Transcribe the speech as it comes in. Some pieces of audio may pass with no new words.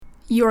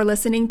You're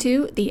listening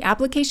to the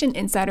Application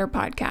Insider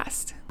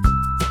Podcast.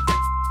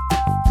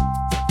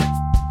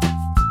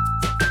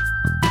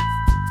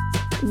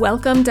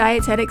 Welcome,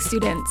 dietetic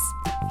students.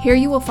 Here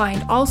you will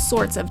find all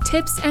sorts of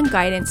tips and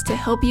guidance to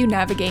help you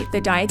navigate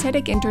the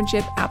dietetic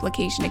internship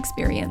application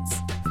experience.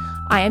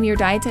 I am your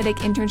dietetic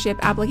internship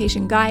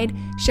application guide,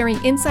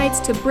 sharing insights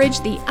to bridge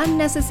the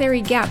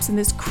unnecessary gaps in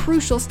this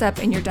crucial step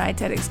in your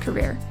dietetics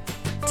career.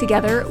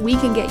 Together, we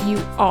can get you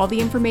all the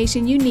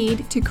information you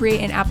need to create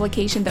an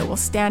application that will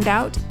stand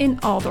out in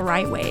all the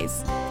right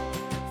ways.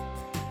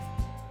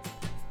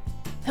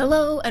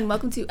 Hello, and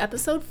welcome to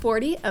episode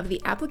 40 of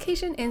the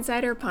Application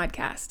Insider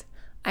Podcast.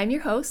 I'm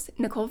your host,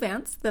 Nicole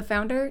Vance, the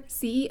founder,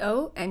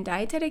 CEO, and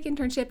dietetic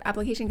internship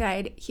application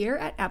guide here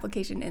at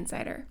Application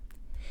Insider.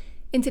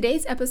 In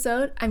today's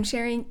episode, I'm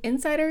sharing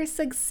insider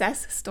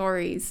success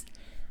stories.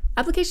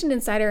 Application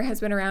Insider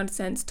has been around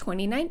since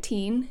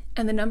 2019,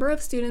 and the number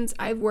of students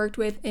I've worked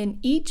with in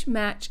each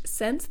match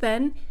since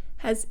then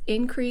has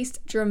increased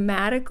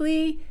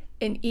dramatically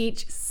in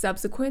each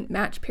subsequent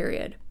match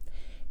period.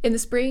 In the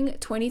spring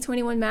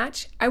 2021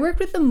 match, I worked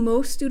with the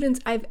most students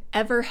I've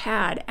ever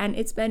had, and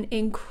it's been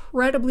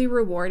incredibly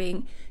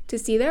rewarding to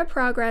see their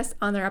progress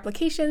on their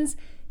applications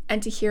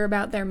and to hear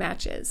about their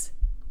matches.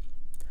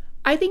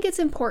 I think it's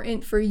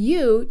important for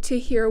you to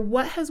hear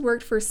what has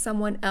worked for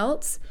someone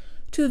else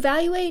to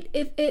evaluate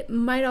if it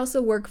might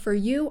also work for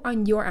you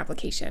on your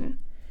application.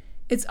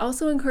 It's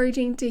also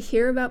encouraging to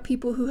hear about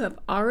people who have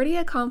already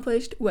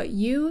accomplished what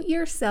you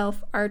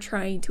yourself are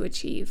trying to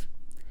achieve.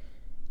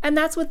 And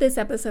that's what this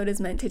episode is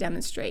meant to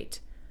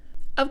demonstrate.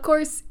 Of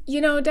course,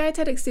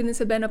 dietetic students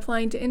have been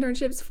applying to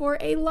internships for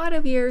a lot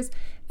of years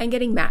and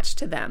getting matched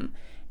to them.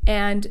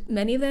 And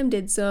many of them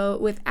did so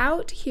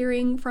without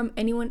hearing from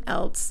anyone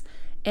else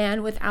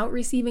and without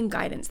receiving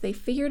guidance. They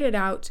figured it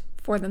out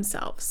for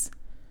themselves.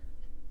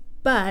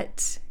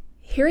 But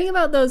hearing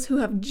about those who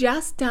have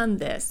just done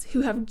this,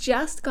 who have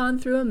just gone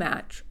through a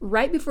match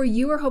right before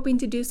you are hoping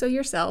to do so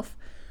yourself,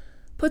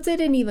 puts it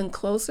in even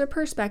closer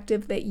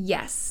perspective that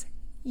yes,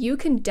 you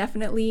can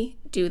definitely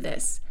do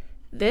this.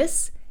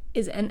 This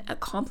is an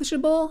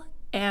accomplishable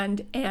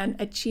and an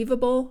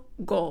achievable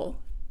goal.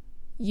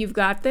 You've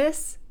got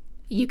this.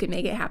 You can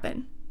make it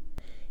happen.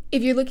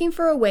 If you're looking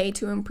for a way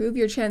to improve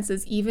your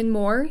chances even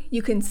more,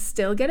 you can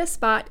still get a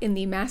spot in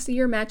the Master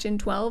Your Match in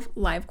 12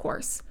 live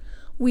course.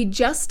 We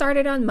just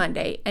started on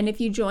Monday, and if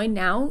you join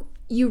now,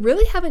 you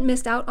really haven't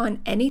missed out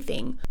on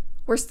anything.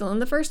 We're still in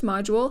the first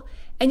module,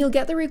 and you'll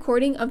get the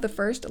recording of the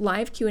first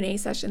live Q&A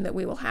session that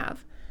we will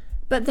have.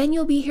 But then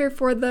you'll be here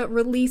for the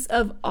release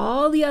of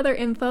all the other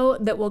info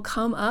that will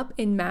come up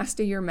in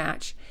Master Your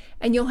Match,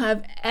 and you'll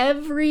have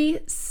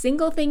every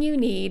single thing you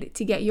need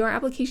to get your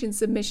application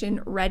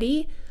submission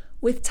ready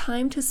with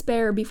time to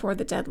spare before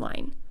the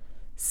deadline.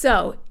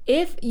 So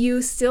if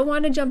you still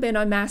want to jump in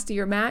on Master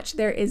Your Match,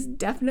 there is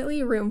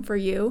definitely room for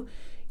you.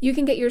 You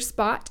can get your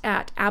spot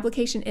at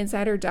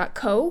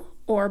applicationinsider.co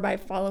or by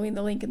following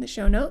the link in the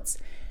show notes.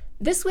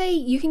 This way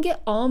you can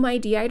get all my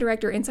DI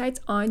Director insights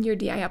on your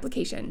DI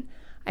application.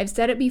 I've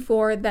said it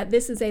before that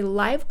this is a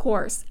live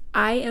course.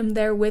 I am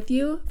there with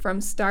you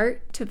from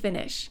start to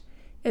finish.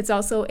 It's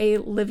also a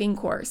living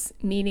course,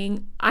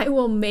 meaning I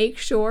will make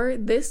sure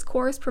this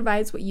course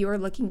provides what you are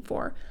looking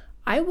for.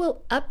 I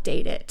will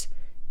update it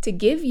to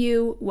give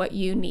you what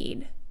you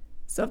need.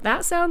 So if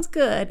that sounds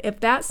good, if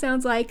that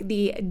sounds like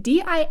the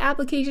DI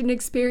application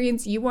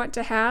experience you want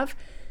to have,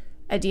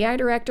 a DI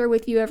director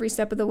with you every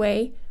step of the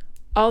way,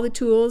 all the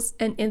tools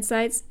and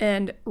insights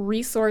and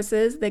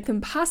resources that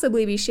can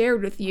possibly be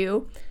shared with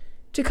you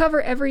to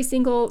cover every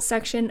single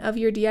section of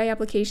your DI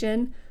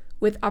application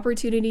with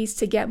opportunities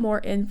to get more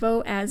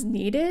info as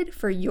needed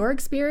for your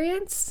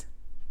experience.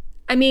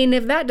 I mean,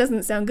 if that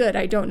doesn't sound good,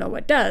 I don't know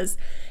what does.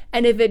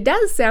 And if it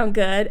does sound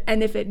good,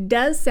 and if it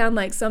does sound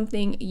like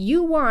something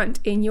you want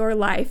in your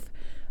life,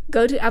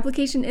 go to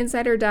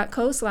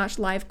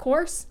applicationinsider.co/live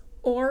course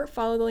or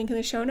follow the link in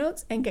the show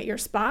notes and get your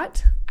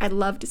spot. I'd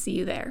love to see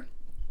you there.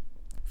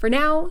 For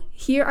now,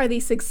 here are the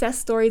success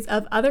stories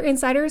of other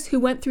insiders who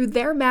went through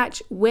their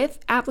match with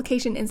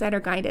Application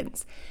Insider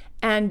guidance,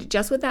 and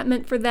just what that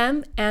meant for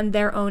them and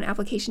their own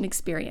application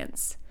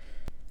experience.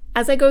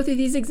 As I go through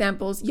these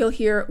examples, you'll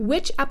hear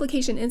which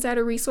Application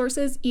Insider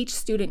resources each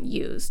student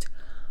used.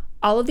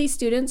 All of these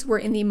students were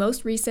in the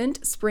most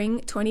recent spring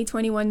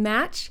 2021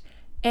 match,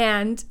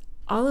 and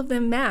all of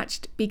them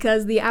matched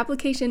because the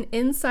Application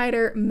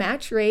Insider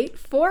match rate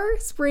for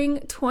spring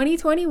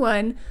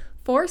 2021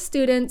 for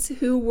students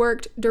who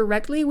worked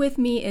directly with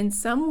me in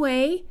some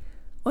way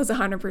was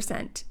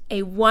 100%.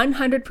 A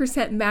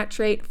 100% match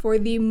rate for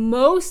the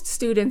most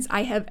students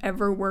I have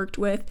ever worked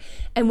with.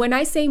 And when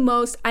I say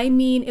most, I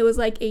mean it was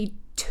like a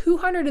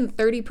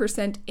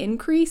 230%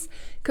 increase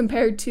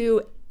compared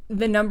to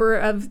the number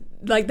of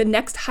the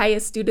next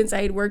highest students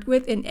I had worked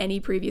with in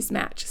any previous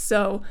match.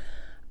 So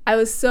I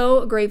was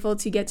so grateful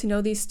to get to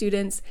know these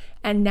students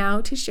and now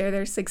to share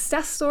their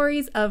success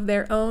stories of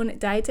their own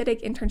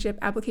dietetic internship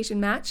application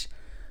match.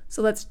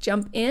 So let's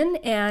jump in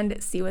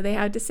and see what they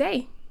had to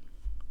say.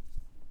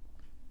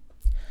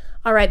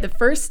 All right, the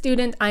first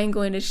student I'm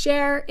going to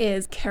share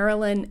is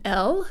Carolyn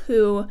L.,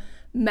 who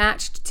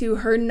matched to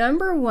her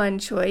number one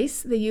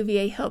choice, the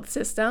UVA Health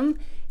System,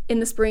 in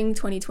the spring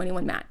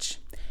 2021 match.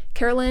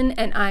 Carolyn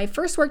and I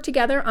first worked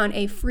together on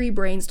a free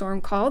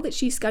brainstorm call that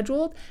she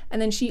scheduled,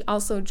 and then she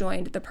also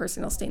joined the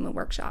personal statement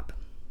workshop.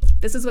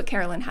 This is what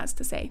Carolyn has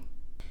to say.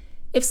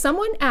 If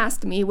someone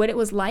asked me what it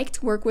was like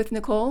to work with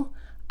Nicole,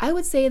 I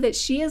would say that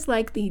she is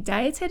like the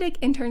dietetic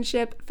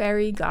internship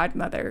fairy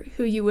godmother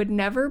who you would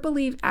never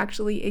believe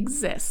actually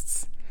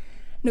exists.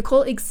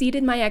 Nicole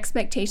exceeded my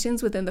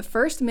expectations within the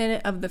first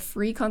minute of the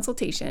free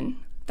consultation.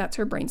 That's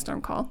her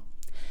brainstorm call.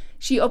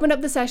 She opened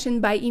up the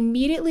session by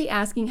immediately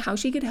asking how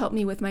she could help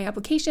me with my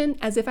application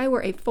as if I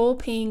were a full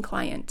paying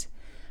client.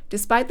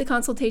 Despite the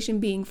consultation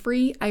being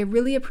free, I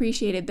really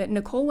appreciated that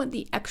Nicole went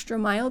the extra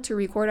mile to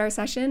record our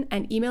session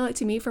and email it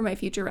to me for my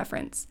future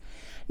reference.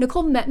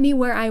 Nicole met me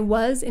where I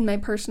was in my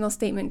personal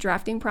statement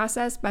drafting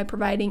process by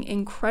providing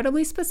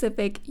incredibly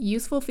specific,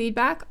 useful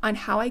feedback on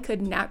how I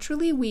could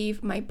naturally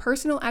weave my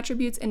personal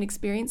attributes and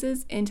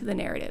experiences into the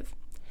narrative.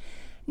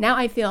 Now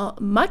I feel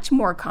much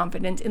more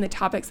confident in the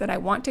topics that I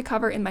want to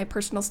cover in my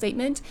personal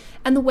statement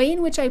and the way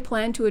in which I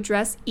plan to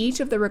address each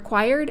of the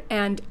required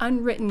and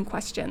unwritten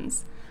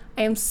questions.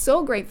 I am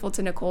so grateful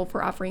to Nicole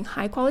for offering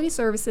high-quality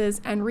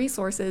services and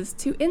resources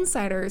to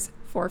insiders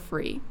for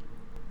free.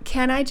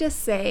 Can I just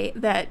say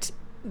that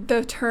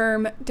the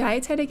term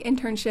dietetic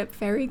internship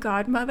fairy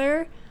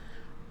godmother,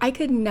 I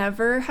could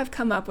never have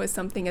come up with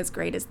something as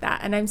great as that.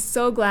 And I'm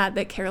so glad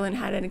that Carolyn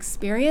had an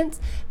experience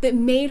that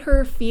made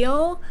her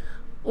feel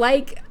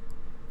like,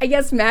 I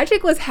guess,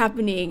 magic was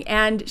happening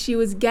and she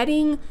was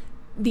getting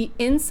the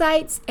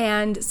insights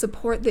and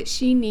support that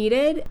she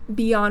needed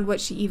beyond what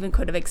she even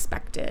could have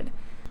expected.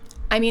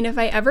 I mean, if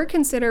I ever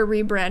consider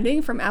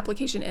rebranding from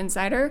Application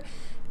Insider,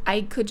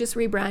 I could just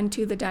rebrand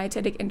to the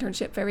dietetic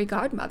internship fairy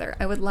godmother.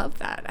 I would love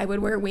that. I would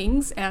wear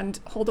wings and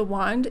hold a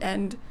wand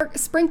and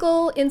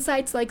sprinkle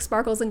insights like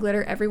sparkles and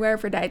glitter everywhere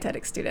for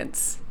dietetic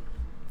students.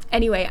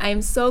 Anyway, I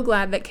am so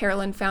glad that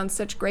Carolyn found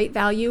such great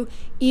value,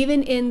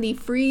 even in the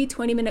free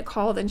 20-minute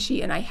call that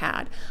she and I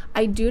had.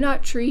 I do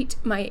not treat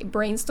my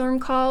brainstorm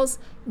calls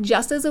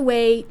just as a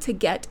way to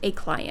get a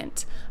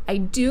client. I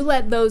do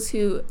let those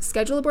who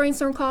schedule a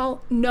brainstorm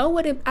call know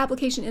what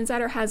Application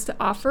Insider has to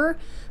offer,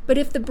 but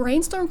if the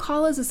brainstorm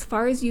call is as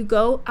far as you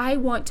go, I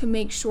want to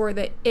make sure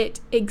that it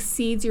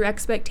exceeds your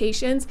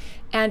expectations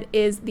and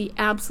is the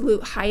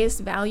absolute highest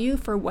value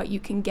for what you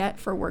can get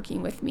for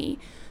working with me.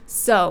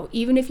 So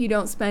even if you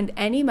don't spend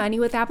any money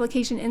with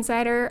Application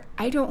Insider,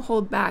 I don't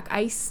hold back.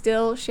 I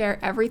still share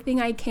everything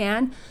I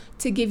can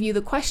to give you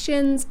the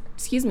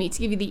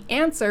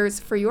answers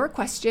for your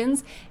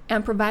questions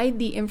and provide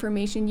the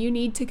information you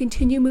need to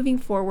continue moving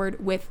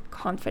forward with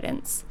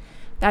confidence.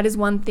 That is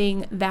one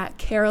thing that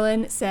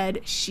Carolyn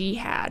said she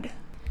had.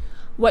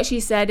 What she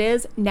said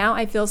is, now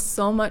I feel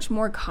so much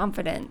more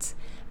confident.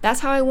 That's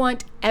how I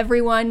want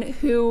everyone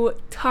who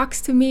talks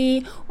to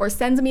me or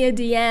sends me a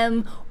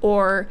DM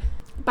or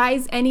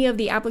buys any of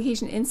the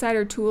Application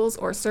Insider tools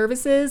or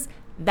services.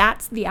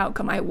 That's the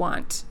outcome I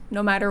want.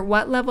 No matter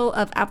what level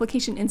of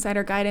Application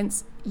Insider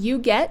guidance you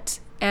get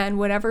and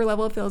whatever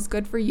level feels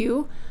good for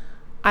you,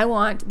 I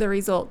want the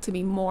result to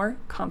be more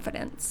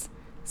confidence.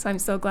 So I'm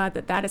so glad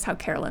that that is how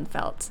Carolyn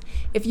felt.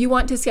 If you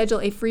want to schedule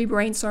a free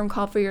brainstorm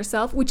call for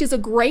yourself, which is a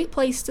great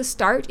place to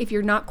start if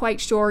you're not quite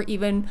sure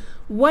even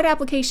what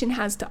application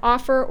has to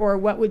offer or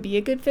what would be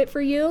a good fit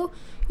for you,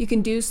 you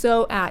can do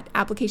so at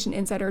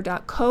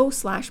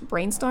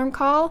applicationinsider.co/brainstorm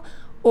call,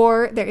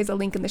 or there is a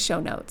link in the show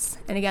notes.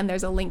 And again,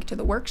 there's a link to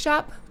the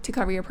workshop to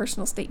cover your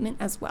personal statement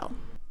as well.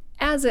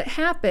 As it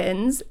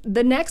happens,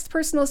 the next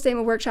personal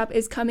statement workshop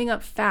is coming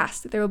up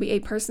fast. There will be a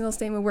personal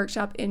statement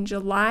workshop in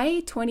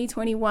July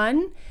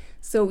 2021.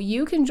 So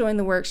you can join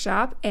the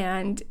workshop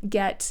and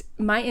get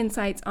my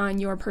insights on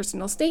your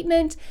personal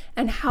statement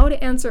and how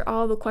to answer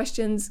all the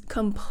questions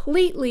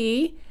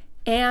completely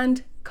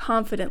and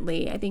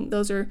confidently. I think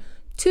those are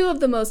two of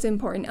the most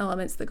important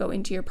elements that go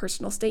into your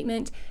personal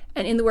statement.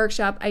 And in the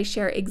workshop, I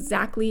share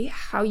exactly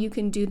how you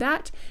can do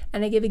that.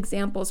 And I give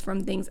examples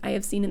from things I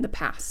have seen in the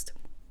past.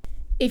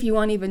 If you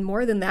want even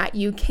more than that,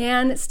 you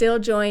can still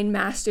join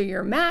Master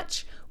Your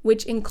Match,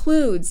 which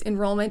includes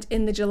enrollment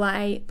in the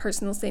July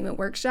personal statement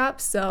workshop.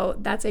 So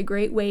that's a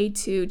great way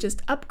to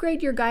just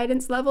upgrade your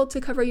guidance level to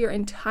cover your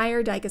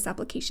entire DICAS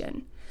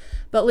application.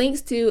 But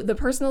links to the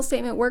personal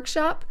statement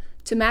workshop,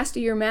 to Master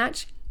Your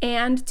Match,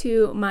 and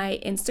to my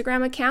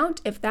Instagram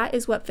account, if that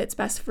is what fits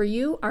best for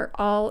you, are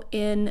all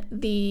in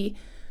the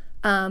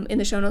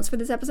show notes for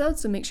this episode.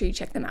 So make sure you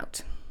check them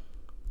out.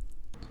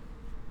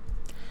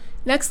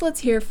 Next, let's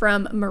hear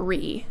from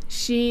Marie.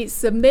 She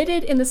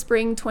submitted in the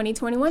spring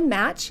 2021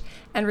 match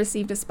and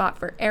received a spot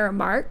for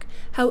Aramark.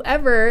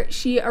 However,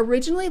 she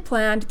originally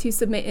planned to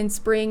submit in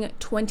spring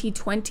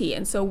 2020.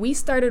 And so we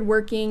started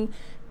working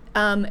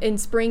in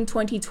spring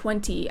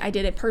 2020. I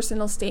did a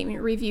personal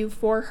statement review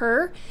for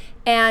her.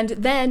 And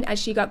then as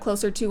she got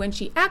closer to when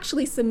she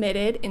actually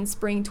submitted in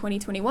spring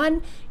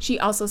 2021, she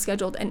also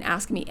scheduled an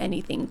Ask Me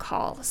Anything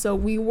call. So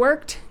we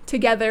worked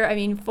together. I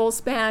mean, full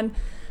span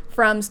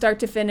from start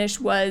to finish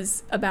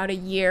was about a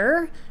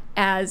year,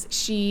 as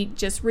she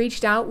just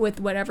reached out with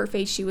whatever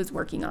phase she was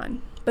working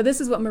on. But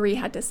this is what Marie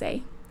had to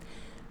say.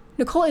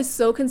 Nicole is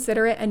so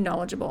considerate and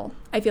knowledgeable.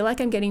 I feel like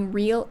I'm getting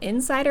real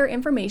insider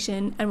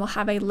information and will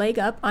have a leg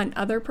up on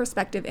other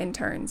prospective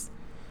interns.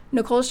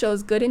 Nicole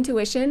shows good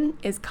intuition,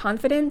 is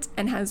confident,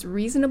 and has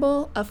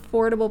reasonable,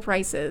 affordable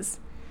prices.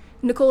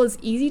 Nicole is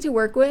easy to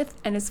work with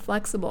and is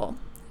flexible.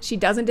 She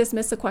doesn't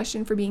dismiss a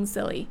question for being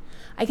silly.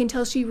 I can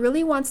tell she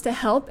really wants to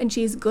help and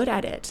she's good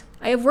at it.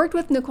 I have worked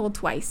with Nicole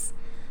twice.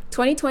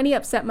 2020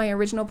 upset my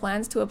original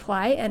plans to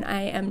apply, and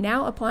I am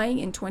now applying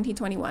in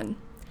 2021.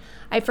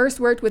 I first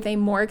worked with a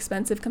more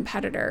expensive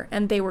competitor,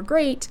 and they were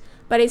great,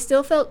 but I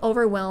still felt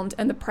overwhelmed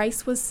and the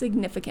price was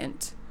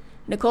significant.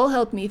 Nicole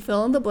helped me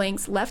fill in the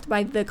blanks left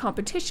by the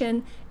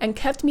competition and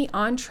kept me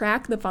on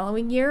track the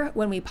following year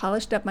when we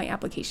polished up my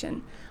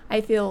application.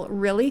 I feel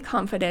really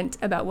confident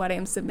about what I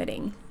am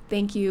submitting.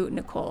 Thank you,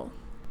 Nicole.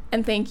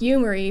 And thank you,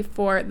 Marie,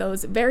 for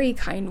those very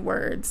kind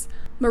words.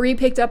 Marie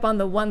picked up on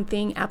the one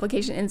thing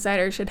Application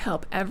Insider should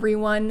help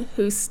everyone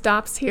who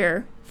stops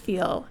here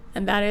feel,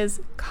 and that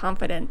is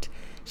confident.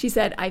 She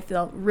said, I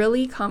feel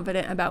really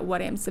confident about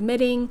what I am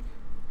submitting,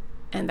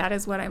 and that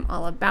is what I'm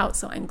all about,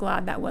 so I'm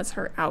glad that was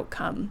her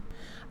outcome.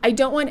 I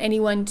don't want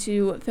anyone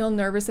to feel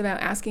nervous about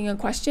asking a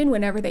question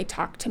whenever they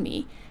talk to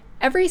me.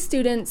 Every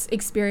student's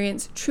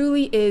experience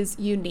truly is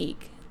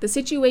unique. The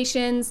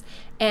situations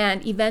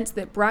and events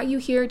that brought you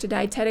here to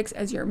dietetics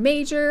as your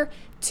major,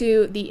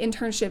 to the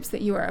internships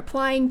that you are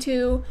applying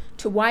to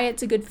why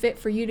it's a good fit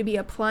for you to be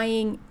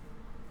applying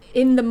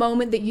in the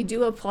moment that you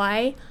do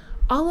apply,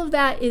 all of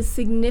that is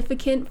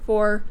significant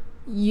for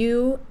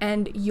you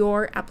and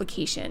your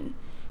application.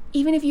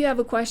 Even if you have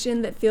a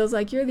question that feels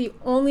like you're the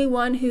only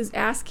one who's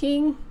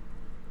asking,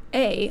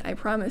 A, I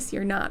promise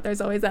you're not. There's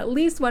always at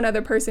least one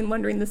other person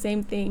wondering the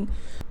same thing.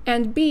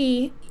 And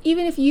B,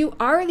 even if you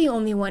are the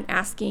only one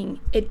asking,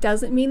 it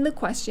doesn't mean the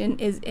question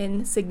is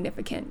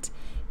insignificant.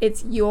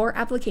 It's your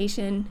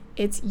application,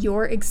 it's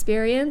your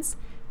experience,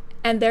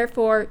 and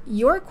therefore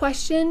your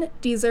question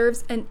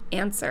deserves an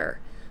answer.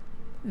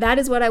 That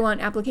is what I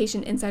want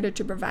Application Insider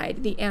to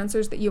provide, the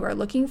answers that you are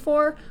looking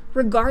for,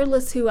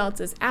 regardless who else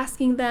is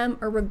asking them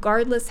or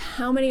regardless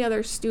how many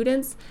other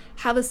students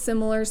have a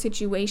similar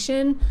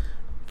situation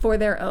for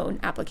their own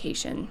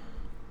application.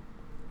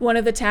 One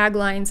of the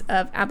taglines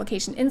of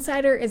Application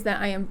Insider is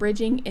that I am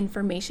bridging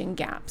information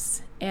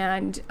gaps.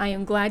 And I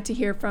am glad to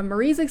hear from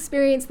Marie's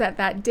experience that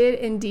that did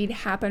indeed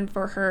happen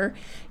for her.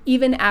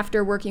 Even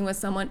after working with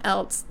someone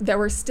else, there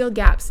were still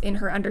gaps in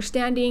her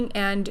understanding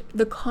and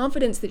the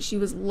confidence that she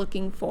was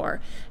looking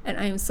for. And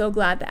I am so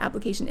glad that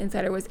Application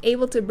Insider was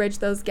able to bridge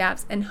those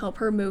gaps and help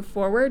her move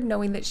forward,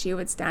 knowing that she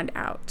would stand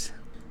out.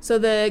 So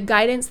the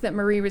guidance that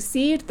Marie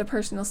received, the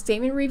personal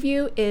statement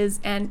review, is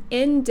an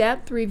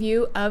in-depth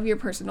review of your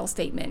personal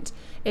statement.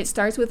 It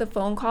starts with a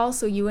phone call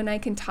so you and I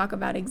can talk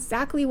about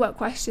exactly what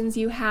questions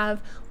you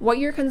have, what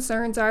your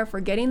concerns are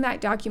for getting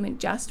that document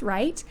just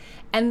right,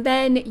 and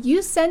then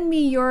you send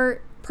me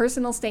your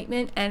personal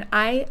statement and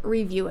I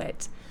review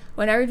it.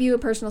 When I review a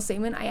personal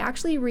statement, I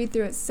actually read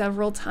through it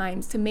several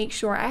times to make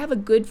sure I have a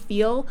good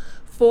feel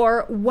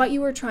for what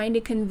you are trying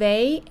to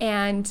convey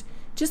and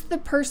just the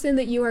person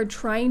that you are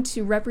trying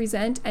to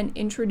represent and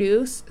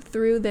introduce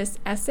through this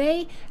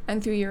essay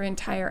and through your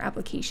entire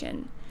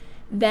application.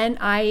 Then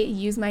I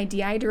use my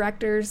DI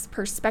director's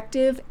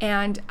perspective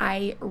and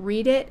I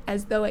read it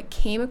as though it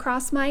came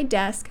across my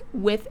desk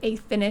with a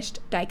finished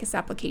DICAS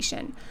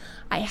application.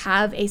 I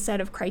have a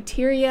set of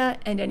criteria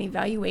and an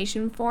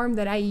evaluation form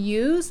that I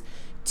use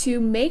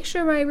to make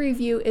sure my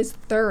review is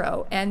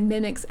thorough and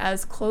mimics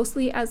as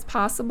closely as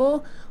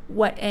possible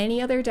what any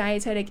other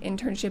dietetic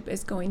internship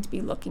is going to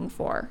be looking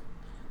for.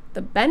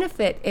 The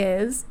benefit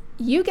is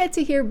you get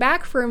to hear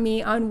back from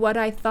me on what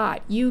I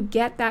thought. You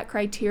get that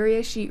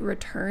criteria sheet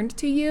returned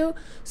to you,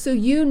 so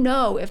you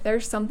know if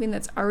there's something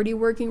that's already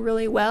working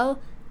really well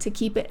to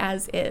keep it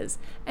as is.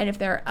 And if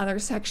there are other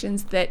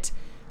sections that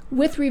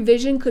with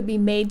revision could be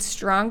made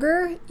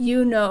stronger,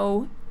 you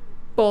know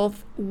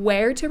both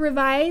where to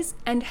revise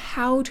and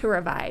how to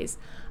revise.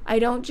 I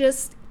don't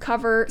just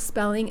cover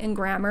spelling and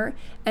grammar,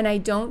 and I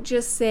don't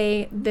just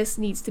say this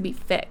needs to be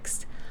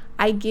fixed.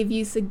 I give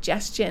you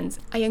suggestions.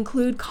 I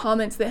include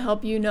comments that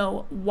help you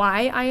know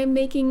why I am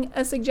making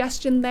a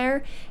suggestion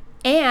there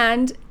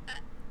and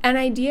an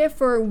idea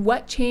for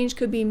what change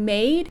could be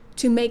made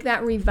to make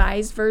that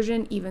revised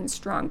version even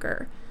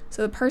stronger.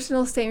 So the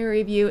personal statement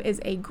review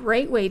is a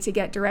great way to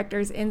get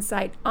directors'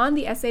 insight on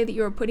the essay that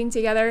you are putting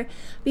together,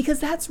 because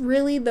that's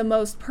really the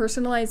most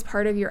personalized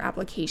part of your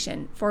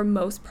application for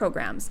most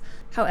programs.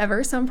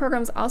 However, some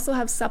programs also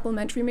have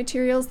supplementary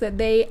materials that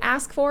they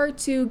ask for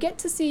to get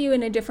to see you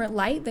in a different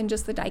light than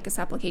just the DICAS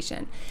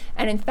application.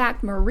 And in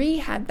fact, Marie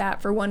had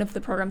that for one of the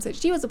programs that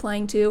she was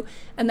applying to,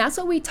 and that's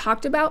what we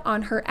talked about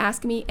on her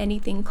Ask Me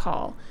Anything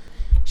call.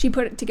 She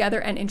put together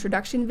an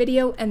introduction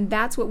video, and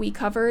that's what we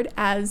covered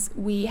as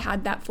we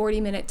had that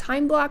 40-minute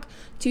time block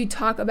to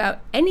talk about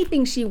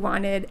anything she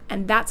wanted,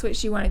 and that's what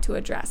she wanted to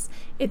address.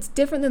 It's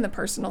different than the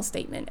personal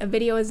statement. A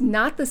video is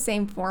not the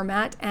same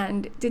format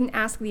and didn't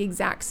ask the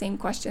exact same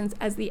questions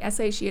as the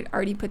essay she had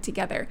already put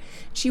together.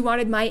 She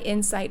wanted my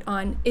insight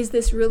on, is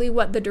this really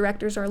what the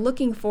directors are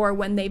looking for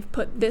when they've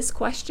put this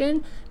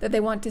question that they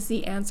want to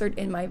see answered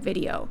in my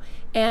video?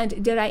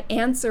 And did I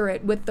answer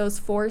it with those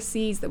 4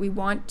 C's that we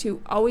want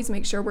to always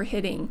make sure we're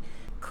hitting?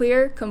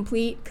 Clear,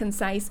 complete,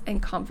 concise,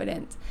 and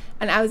confident.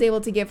 And I was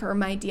able to give her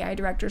my DI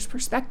director's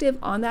perspective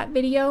on that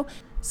video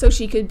so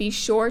she could be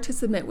sure to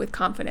submit with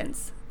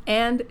confidence.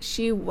 And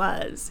she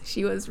was.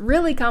 She was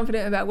really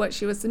confident about what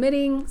she was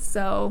submitting,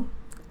 so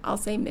I'll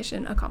say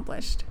mission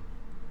accomplished.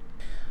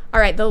 All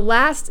right, the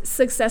last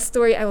success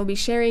story I will be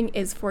sharing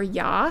is for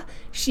Ya.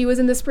 She was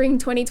in the spring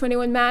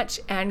 2021 match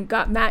and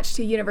got matched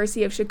to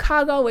University of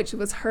Chicago, which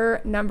was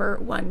her number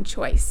 1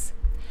 choice.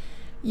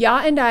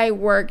 Ya and I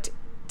worked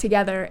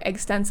together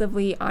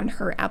extensively on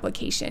her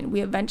application.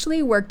 We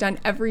eventually worked on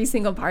every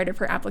single part of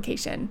her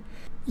application.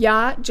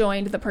 Ya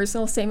joined the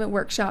personal statement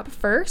workshop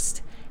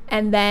first,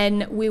 and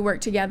then we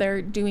worked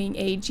together doing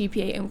a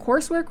GPA and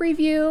coursework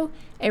review,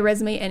 a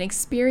resume and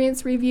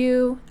experience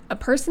review, a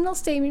personal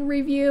statement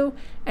review,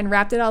 and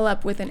wrapped it all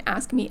up with an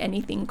Ask Me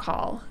Anything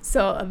call.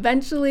 So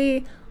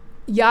eventually,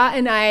 Ya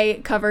and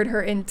I covered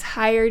her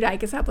entire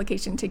DICAS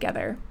application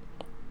together.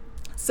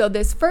 So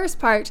this first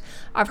part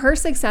of her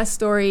success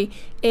story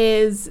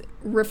is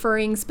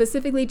referring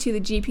specifically to the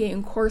GPA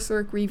and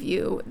coursework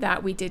review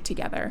that we did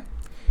together.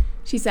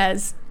 She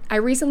says, I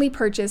recently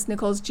purchased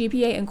Nicole's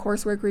GPA and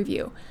coursework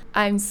review.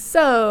 I'm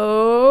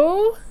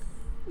so,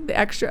 the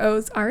extra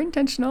O's are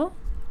intentional,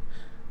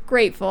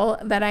 grateful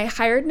that I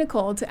hired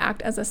Nicole to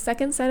act as a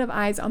second set of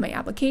eyes on my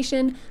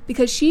application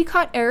because she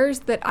caught errors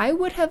that I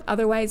would have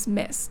otherwise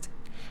missed.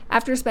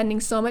 After spending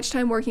so much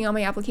time working on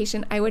my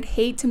application, I would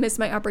hate to miss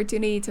my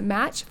opportunity to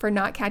match for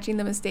not catching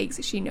the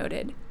mistakes she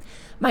noted.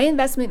 My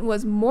investment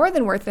was more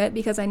than worth it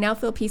because I now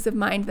feel peace of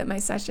mind that my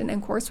session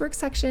and coursework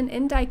section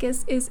in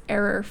DICAS is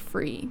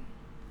error-free.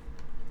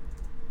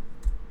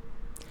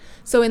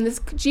 So in this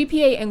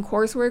GPA and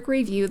coursework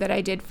review that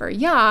I did for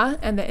Ya,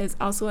 and that is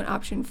also an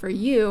option for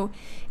you,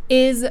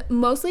 is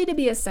mostly to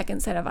be a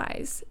second set of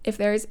eyes. If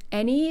there's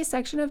any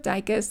section of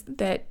DICAS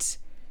that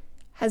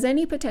has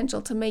any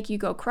potential to make you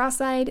go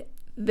cross-eyed,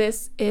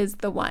 this is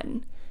the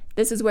one.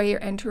 This is where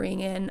you're entering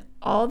in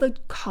all the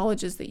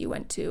colleges that you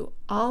went to,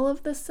 all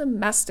of the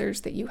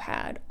semesters that you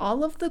had,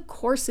 all of the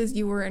courses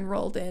you were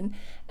enrolled in,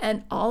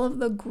 and all of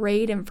the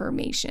grade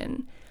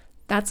information.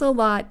 That's a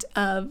lot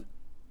of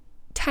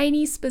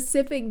tiny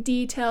specific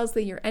details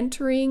that you're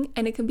entering,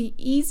 and it can be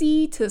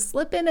easy to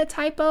slip in a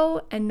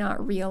typo and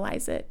not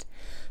realize it.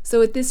 So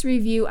with this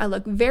review, I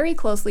look very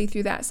closely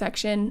through that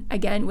section,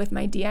 again with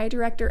my DI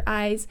director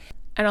eyes,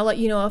 and I'll let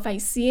you know if I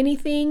see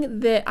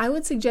anything that I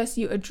would suggest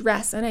you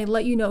address, and I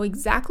let you know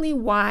exactly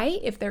why,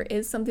 if there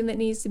is something that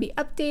needs to be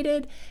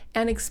updated,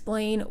 and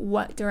explain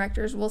what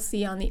directors will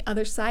see on the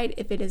other side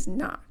if it is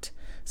not.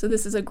 So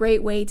this is a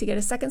great way to get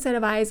a second set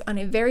of eyes on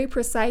a very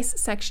precise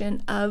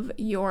section of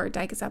your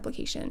DICAS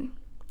application.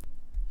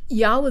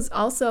 Ya was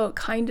also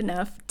kind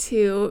enough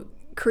to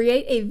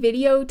create a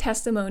video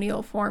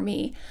testimonial for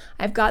me.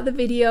 I've got the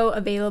video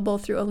available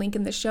through a link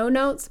in the show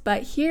notes,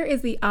 but here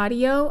is the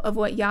audio of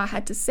what Ya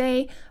had to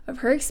say of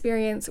her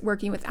experience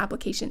working with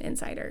Application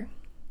Insider.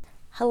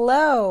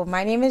 Hello,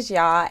 my name is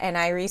Ya, and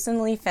I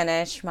recently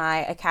finished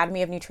my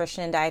Academy of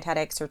Nutrition and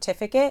Dietetics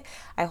certificate.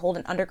 I hold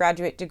an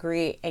undergraduate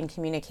degree in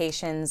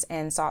communications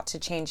and sought to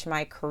change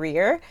my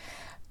career.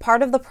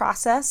 Part of the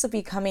process of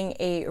becoming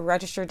a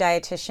registered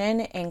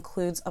dietitian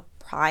includes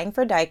applying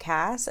for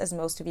DICAS, as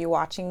most of you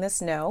watching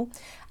this know.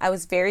 I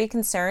was very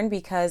concerned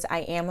because I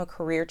am a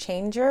career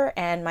changer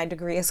and my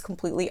degree is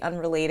completely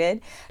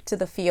unrelated to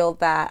the field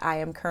that I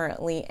am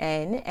currently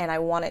in, and I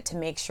wanted to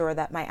make sure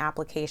that my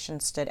application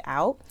stood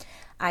out.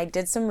 I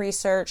did some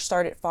research,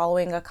 started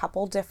following a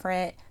couple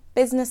different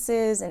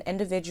businesses and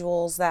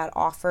individuals that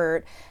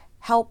offered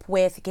help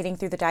with getting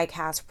through the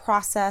DICAS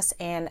process,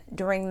 and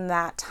during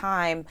that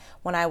time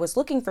when I was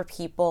looking for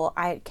people,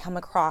 I had come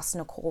across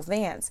Nicole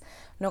Vance.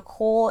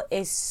 Nicole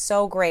is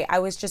so great. I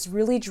was just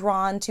really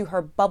drawn to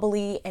her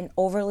bubbly and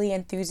overly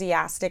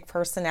enthusiastic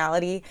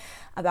personality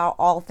about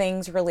all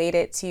things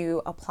related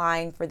to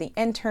applying for the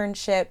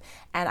internship,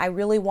 and I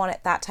really wanted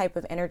that type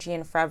of energy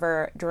and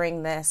fervor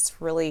during this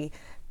really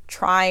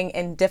trying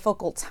and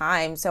difficult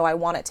time. So I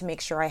wanted to make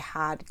sure I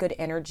had good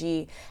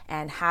energy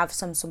and have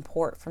some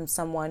support from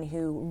someone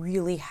who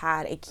really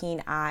had a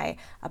keen eye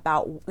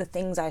about the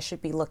things I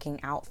should be looking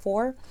out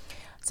for.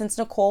 Since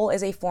Nicole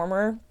is a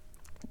former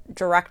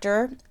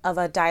director of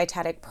a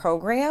dietetic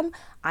program,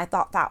 I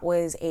thought that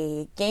was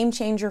a game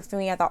changer for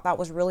me. I thought that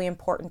was really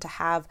important to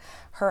have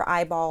her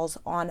eyeballs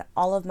on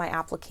all of my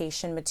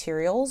application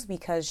materials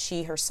because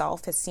she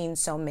herself has seen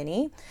so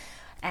many.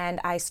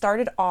 And I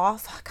started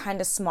off kind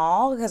of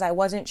small because I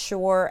wasn't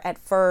sure at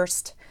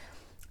first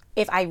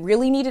if I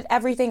really needed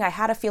everything. I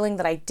had a feeling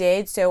that I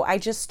did, so I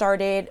just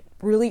started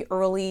really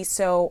early.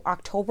 So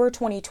October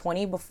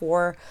 2020,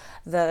 before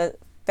the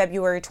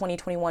February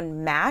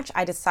 2021 match,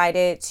 I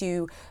decided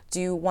to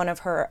do one of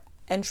her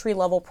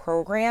entry-level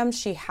programs.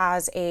 She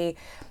has a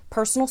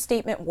personal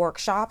statement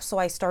workshop. So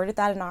I started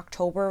that in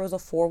October. It was a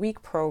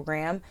 4-week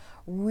program.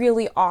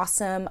 Really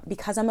awesome.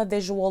 Because I'm a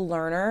visual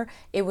learner,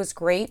 it was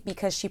great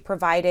because she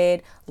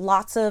provided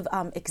lots of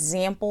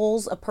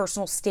examples of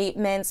personal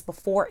statements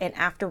before and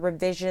after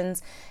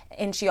revisions.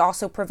 And she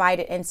also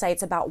provided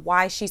insights about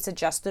why she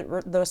suggested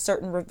those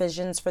certain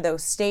revisions for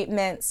those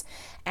statements.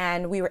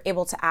 And we were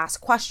able to ask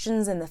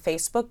questions in the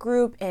Facebook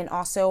group and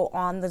also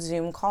on the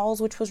Zoom calls,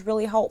 which was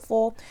really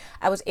helpful.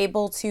 I was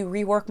able to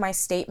rework my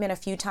statement a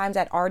few times.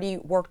 I'd already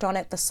worked on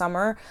it the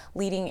summer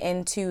leading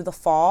into the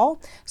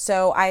fall.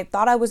 So I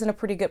thought I was in a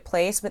pretty good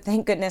place, but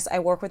thank goodness I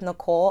worked with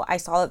Nicole. I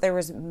saw that there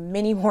was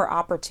many more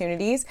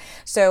opportunities.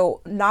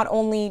 So not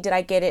only did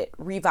I get it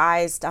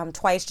revised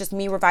twice, just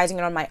me revising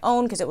it on my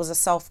own because it was a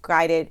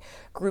self-guided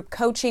group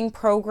coaching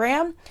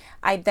program,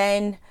 I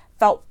then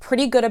felt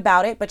pretty good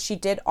about it, but she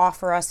did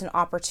offer us an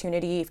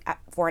opportunity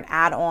for an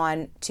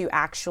add-on to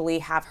actually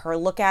have her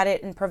look at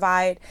it and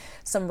provide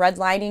some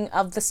redlining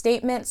of the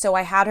statement. So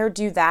I had her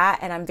do that,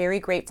 and I'm very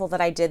grateful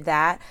that I did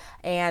that.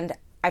 And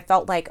I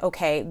felt like,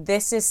 okay,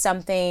 this is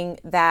something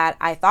that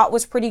I thought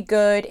was pretty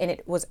good, and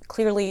it was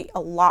clearly a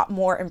lot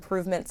more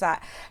improvements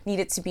that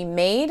needed to be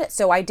made.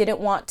 So I didn't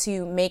want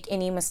to make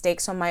any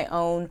mistakes on my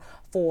own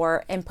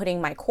for inputting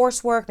my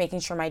coursework, making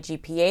sure my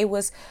GPA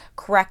was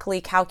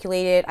correctly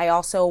calculated. I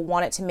also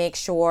wanted to make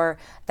sure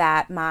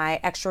that my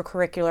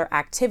extracurricular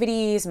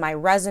activities, my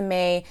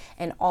resume,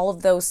 and all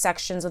of those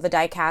sections of the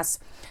DICAS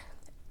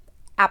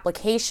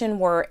application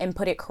were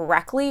inputted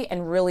correctly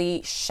and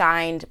really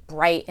shined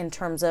bright in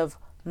terms of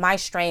my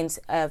strengths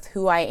of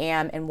who I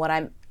am and what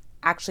I'm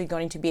actually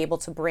going to be able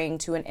to bring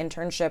to an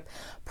internship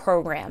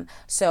program.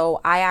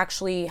 So I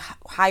actually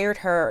hired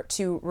her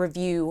to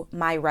review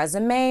my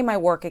resume, my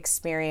work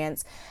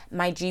experience,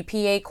 my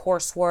GPA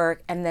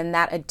coursework, and then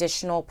that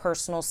additional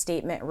personal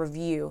statement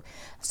review.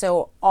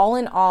 So all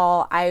in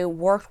all, I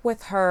worked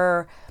with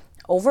her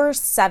over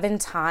 7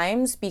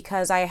 times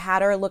because I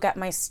had her look at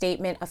my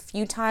statement a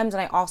few times,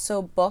 and I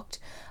also booked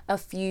a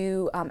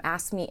few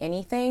Ask Me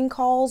Anything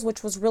calls,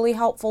 which was really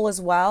helpful as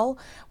well,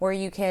 where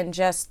you can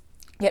just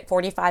get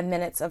 45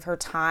 minutes of her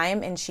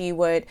time and she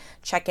would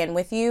check in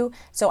with you.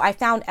 So I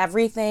found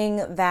everything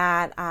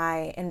that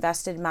I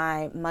invested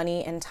my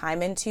money and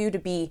time into to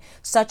be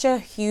such a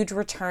huge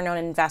return on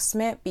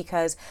investment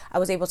because I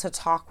was able to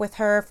talk with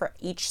her for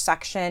each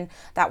section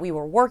that we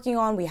were working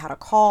on. We had a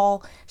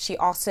call. She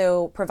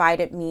also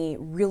provided me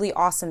really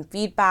awesome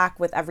feedback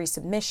with every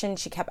submission.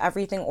 She kept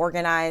everything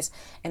organized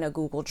in a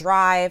Google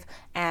Drive,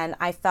 and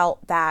I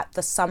felt that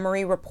the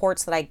summary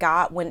reports that I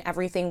got when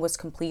everything was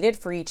completed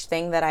for each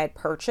thing that I had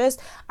purchased,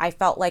 I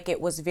felt like it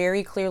was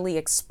very clearly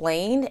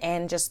explained,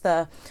 and just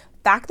the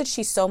fact that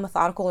she's so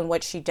methodical in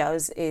what she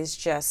does is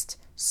just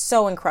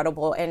so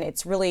incredible, and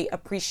it's really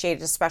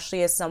appreciated,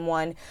 especially as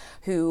someone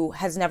who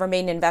has never made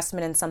an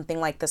investment in something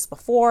like this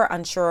before,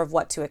 unsure of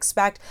what to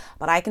expect.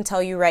 But I can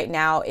tell you right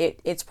now,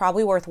 it's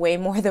probably worth way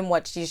more than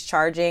what she's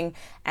charging,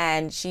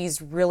 and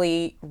she's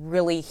really,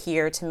 really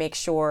here to make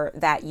sure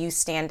that you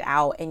stand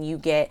out and you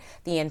get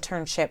the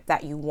internship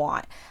that you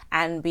want.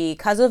 And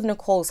because of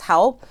Nicole's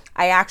help,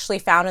 I actually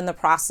found in the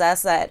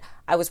process that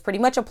I was pretty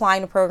much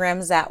applying to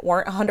programs that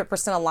weren't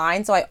 100%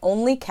 aligned. So I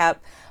only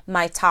kept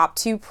my top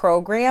 2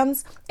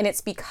 programs. And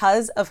it's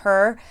because of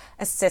her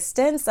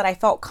assistance that I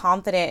felt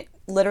confident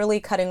literally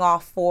cutting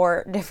off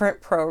 4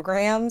 different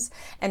programs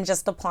and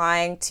just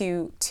applying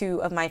to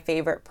 2 of my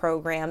favorite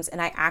programs.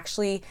 And I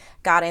actually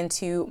got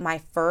into my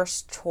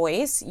first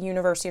choice,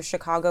 University of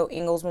Chicago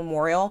Ingalls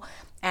Memorial.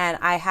 And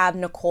I have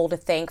Nicole to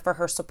thank for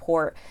her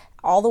support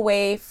all the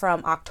way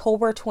from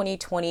October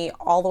 2020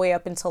 all the way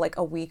up until like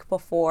a week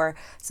before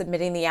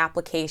submitting the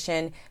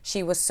application.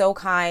 She was so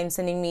kind,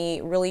 sending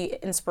me really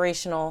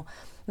inspirational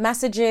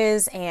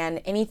messages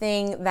and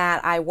anything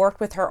that I worked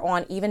with her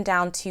on, even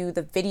down to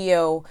the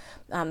video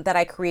that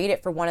I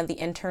created for one of the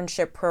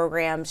internship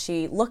programs.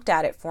 She looked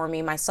at it for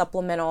me, my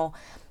supplemental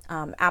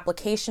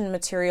application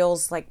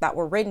materials like that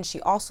were written, she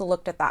also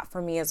looked at that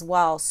for me as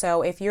well.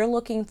 So if you're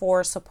looking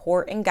for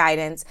support and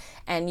guidance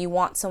and you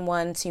want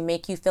someone to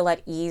make you feel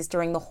at ease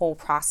during the whole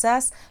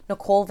process,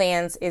 Nicole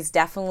Vance is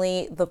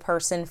definitely the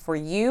person for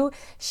you.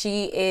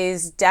 She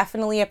is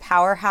definitely a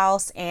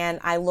powerhouse, and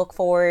I look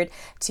forward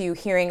to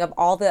hearing of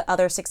all the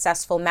other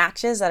successful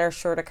matches that are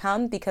sure to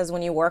come, because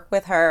when you work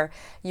with her,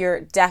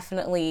 you're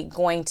definitely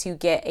going to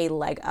get a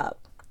leg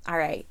up. All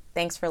right,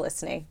 thanks for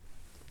listening.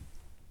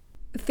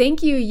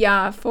 Thank you,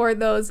 Ya, for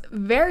those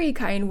very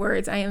kind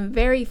words. I am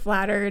very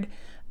flattered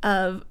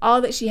of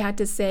all that she had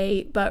to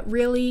say, but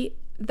really,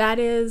 that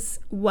is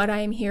what I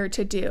am here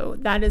to do.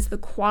 That is the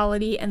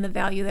quality and the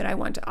value that I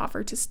want to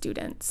offer to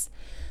students.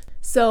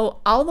 So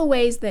all the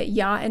ways that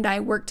Ya and I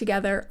work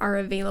together are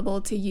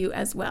available to you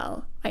as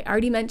well. I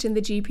already mentioned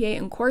the GPA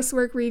and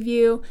coursework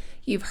review.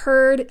 You've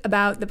heard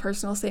about the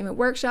personal statement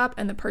workshop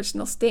and the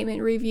personal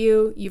statement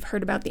review. You've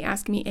heard about the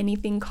Ask Me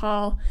Anything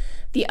call.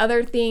 The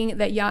other thing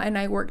that Ya and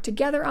I worked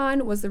together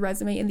on was the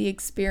resume and the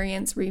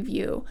experience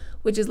review,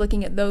 which is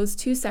looking at those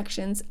two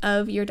sections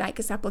of your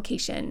DICAS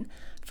application.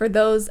 For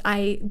those,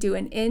 I do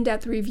an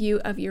in-depth review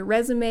of your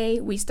resume.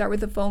 We start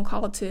with a phone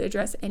call to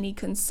address any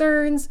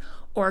concerns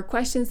or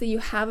questions that you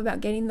have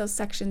about getting those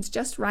sections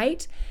just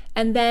right.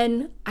 And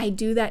then I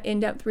do that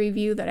in-depth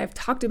review that I've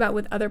talked about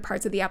with other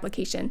parts of the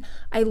application.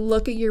 I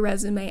look at your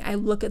resume, I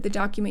look at the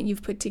document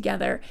you've put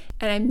together,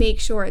 and I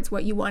make sure it's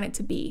what you want it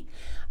to be.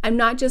 I'm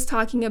not just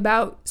talking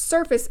about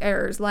surface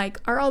errors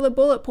like, are all the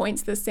bullet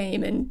points the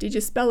same and did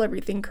you spell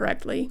everything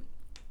correctly?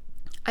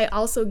 I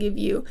also give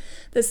you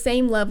the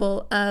same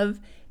level of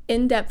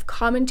in-depth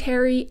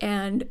commentary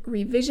and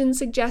revision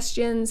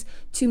suggestions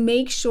to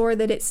make sure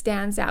that it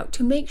stands out,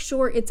 to make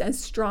sure it's as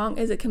strong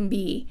as it can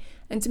be,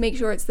 and to make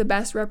sure it's the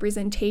best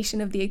representation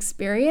of the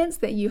experience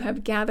that you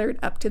have gathered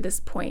up to this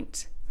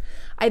point.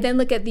 I then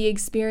look at the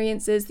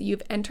experiences that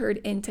you've entered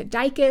into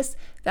DICAS.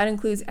 That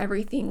includes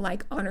everything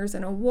like honors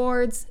and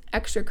awards,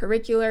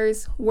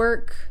 extracurriculars,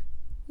 work,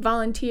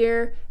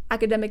 volunteer,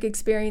 academic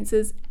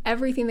experiences,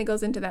 everything that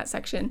goes into that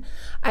section.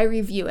 I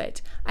review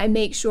it. I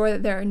make sure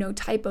that there are no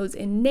typos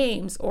in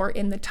names or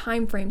in the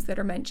time frames that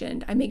are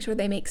mentioned. I make sure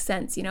they make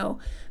sense.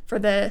 For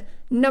the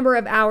number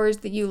of hours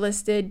that you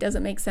listed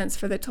doesn't make sense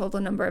for the total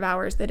number of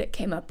hours that it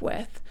came up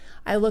with.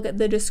 I look at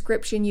the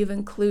description you've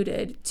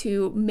included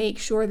to make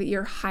sure that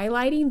you're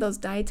highlighting those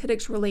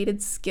dietetics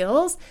related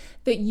skills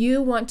that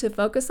you want to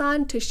focus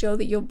on to show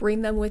that you'll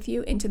bring them with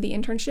you into the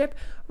internship,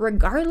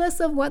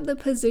 regardless of what the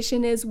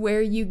position is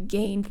where you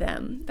gained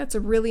them. That's a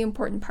really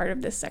important part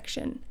of this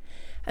section.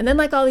 And then,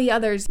 like all the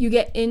others, you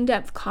get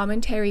in-depth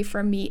commentary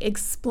from me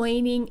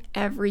explaining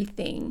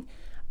everything.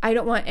 I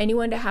don't want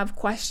anyone to have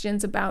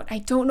questions about, I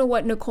don't know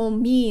what Nicole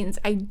means.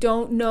 I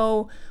don't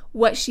know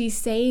what she's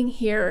saying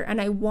here,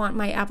 and I want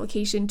my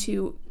application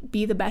to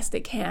be the best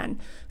it can.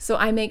 So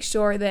I make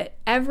sure that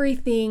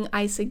everything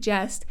I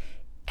suggest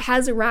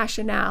has a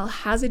rationale,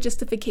 has a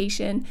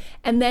justification,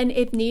 and then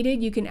if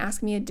needed, you can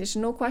ask me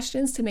additional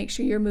questions to make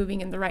sure you're moving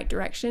in the right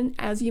direction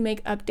as you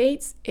make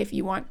updates if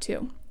you want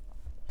to.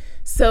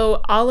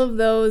 So all of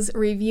those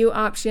review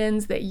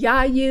options that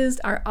Ya used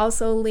are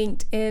also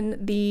linked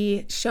in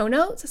the show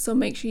notes, so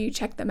make sure you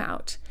check them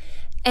out.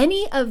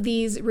 Any of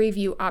these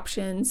review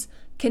options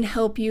can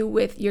help you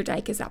with your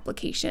DICAS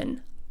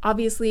application.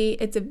 Obviously,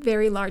 it's a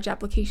very large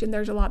application.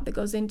 There's a lot that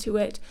goes into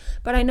it,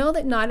 but I know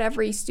that not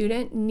every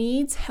student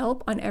needs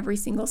help on every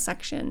single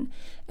section.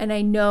 And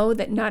I know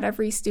that not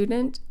every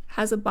student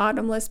has a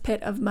bottomless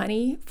pit of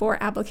money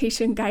for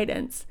application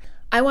guidance.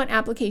 I want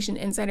Application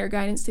Insider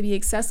guidance to be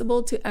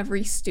accessible to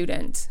every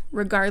student,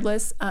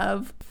 regardless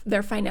of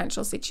their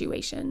financial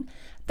situation.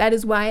 That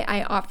is why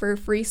I offer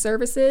free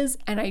services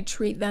and I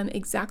treat them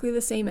exactly the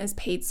same as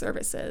paid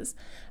services.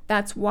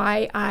 That's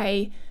why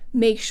I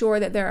make sure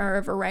that there are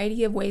a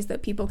variety of ways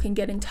that people can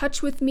get in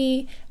touch with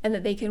me and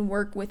that they can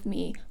work with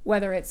me,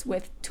 whether it's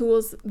with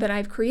tools that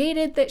I've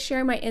created that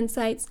share my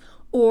insights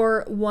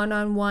or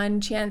one-on-one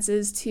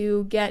chances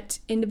to get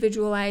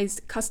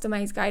individualized,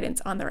 customized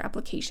guidance on their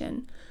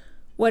application.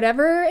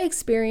 Whatever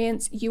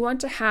experience you want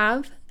to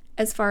have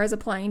as far as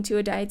applying to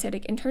a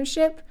dietetic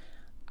internship,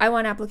 I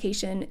want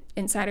Application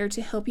Insider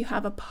to help you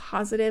have a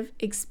positive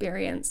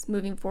experience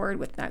moving forward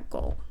with that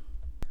goal.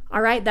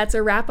 All right, that's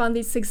a wrap on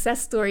these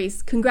success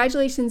stories.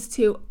 Congratulations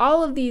to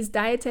all of these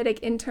dietetic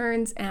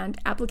interns and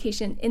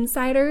application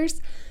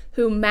insiders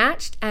who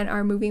matched and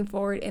are moving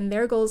forward in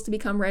their goals to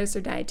become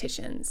registered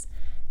dietitians.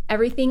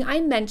 Everything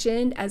I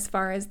mentioned as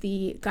far as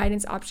the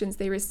guidance options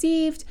they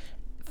received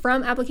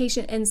from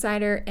Application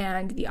Insider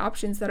and the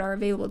options that are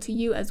available to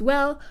you as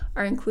well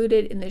are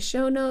included in the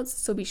show notes,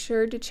 so be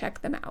sure to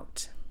check them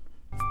out.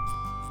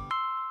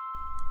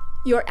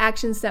 Your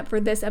action step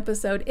for this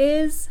episode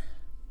is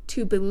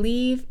to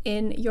believe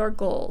in your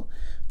goal.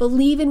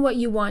 Believe in what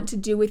you want to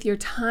do with your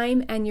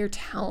time and your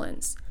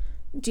talents.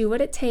 Do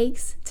what it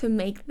takes to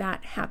make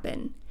that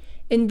happen.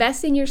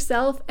 Invest in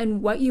yourself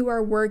and what you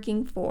are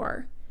working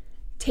for.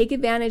 Take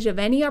advantage of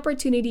any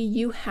opportunity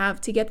you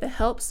have to get the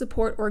help,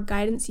 support, or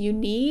guidance you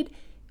need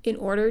in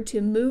order to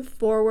move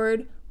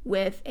forward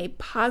with a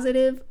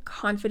positive,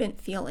 confident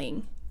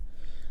feeling.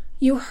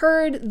 You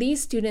heard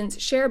these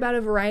students share about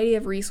a variety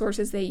of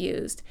resources they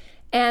used,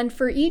 and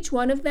for each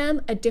one of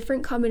them, a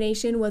different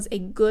combination was a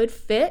good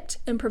fit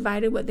and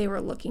provided what they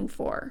were looking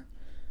for.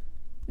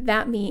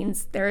 That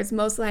means there is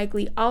most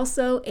likely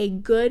also a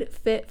good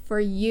fit for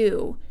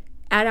you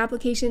at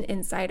Application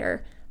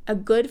Insider, a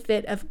good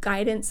fit of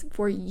guidance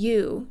for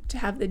you to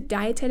have the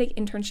dietetic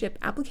internship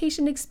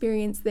application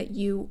experience that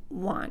you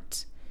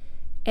want.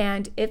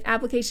 And if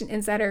Application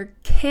Insider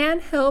can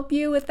help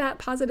you with that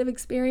positive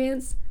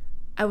experience,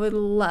 I would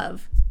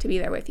love to be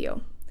there with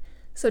you.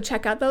 So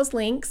check out those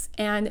links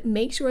and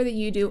make sure that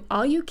you do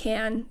all you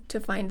can to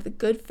find the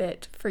good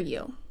fit for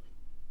you.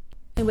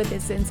 And with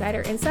this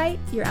insider insight,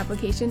 your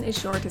application is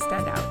sure to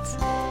stand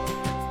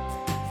out.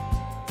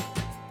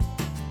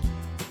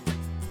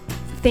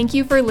 Thank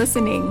you for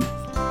listening.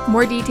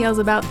 More details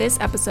about this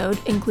episode,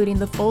 including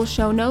the full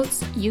show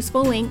notes,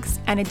 useful links,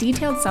 and a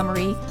detailed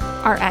summary,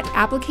 are at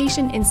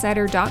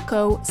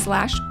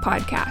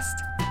applicationinsider.co/podcast.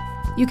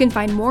 You can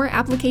find more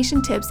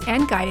application tips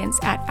and guidance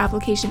at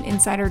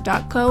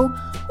applicationinsider.co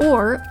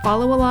or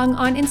follow along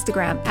on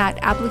Instagram at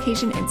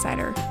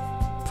applicationinsider.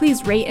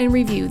 Please rate and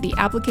review the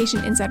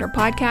Application Insider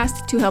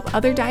podcast to help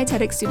other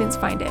dietetic students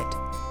find it.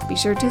 Be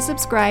sure to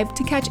subscribe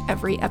to catch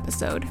every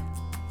episode.